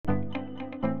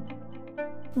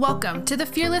Welcome to the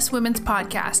Fearless Women's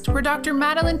Podcast, where Dr.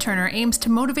 Madeline Turner aims to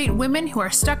motivate women who are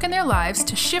stuck in their lives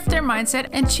to shift their mindset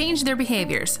and change their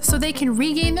behaviors so they can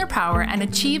regain their power and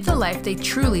achieve the life they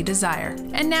truly desire.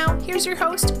 And now, here's your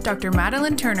host, Dr.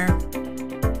 Madeline Turner.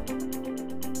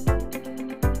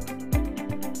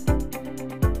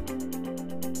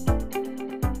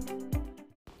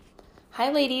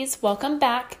 Hi ladies, welcome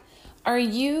back. Are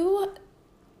you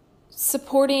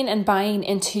supporting and buying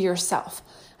into yourself?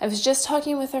 I was just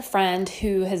talking with a friend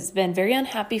who has been very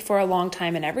unhappy for a long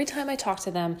time, and every time I talk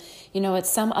to them, it's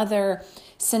some other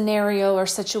scenario or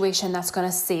situation that's going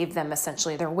to save them,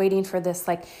 essentially. They're waiting for this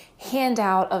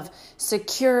handout of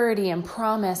security and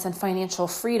promise and financial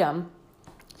freedom,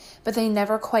 but they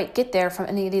never quite get there from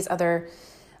any of these other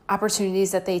opportunities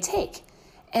that they take.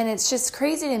 And it's just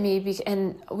crazy to me,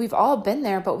 and we've all been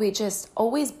there, but we just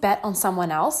always bet on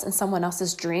someone else and someone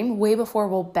else's dream way before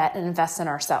we'll bet and invest in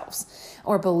ourselves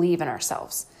or believe in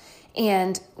ourselves.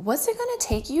 And what's it going to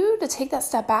take you to take that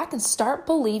step back and start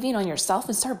believing on yourself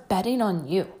and start betting on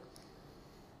you?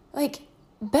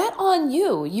 Bet on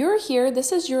you. You're here.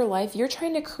 This is your life. You're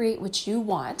trying to create what you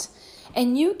want.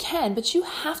 And you can, but you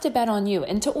have to bet on you.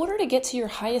 And in order to get to your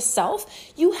highest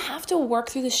self, you have to work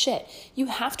through the shit. You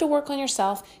have to work on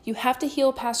yourself. You have to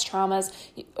heal past traumas,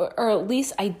 or at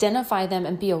least identify them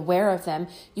and be aware of them.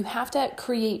 You have to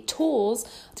create tools,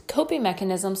 coping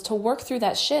mechanisms to work through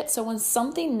that shit. So when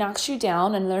something knocks you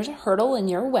down and there's a hurdle in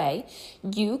your way,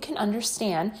 you can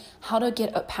understand how to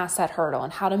get past that hurdle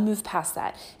and how to move past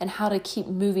that and how to keep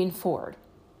moving forward.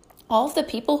 All of the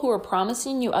people who are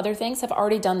promising you other things have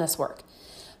already done this work.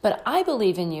 But I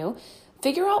believe in you.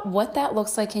 Figure out what that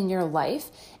looks like in your life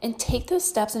and take those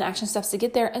steps and action steps to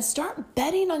get there and start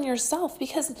betting on yourself.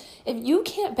 Because if you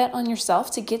can't bet on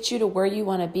yourself to get you to where you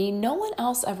want to be, no one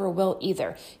else ever will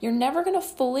either. You're never going to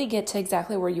fully get to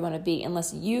exactly where you want to be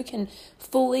unless you can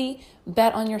fully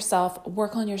bet on yourself,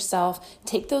 work on yourself,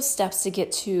 take those steps to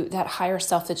get to that higher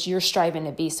self that you're striving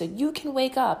to be, so you can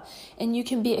wake up and you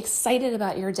can be excited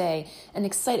about your day and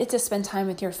excited to spend time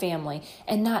with your family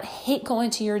and not hate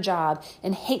going to your job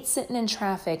and hate sitting in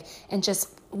traffic and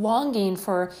just longing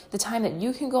for the time that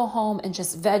you can go home and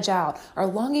just veg out, or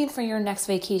longing for your next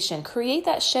vacation. Create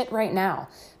that shit right now.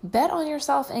 Bet on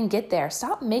yourself and get there.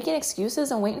 Stop making excuses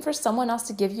and waiting for someone else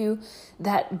to give you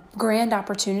that grand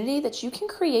opportunity that you can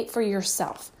create for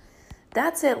yourself.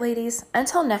 That's it, ladies.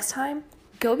 Until next time,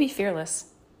 go be fearless.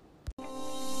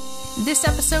 This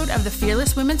episode of the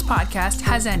Fearless Women's Podcast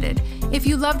has ended. If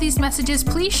you love these messages,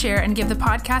 please share and give the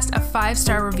podcast a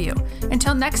 5-star review.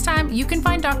 Until next time, you can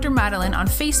find Dr. Madeline on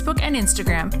Facebook and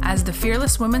Instagram as the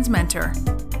Fearless Women's Mentor.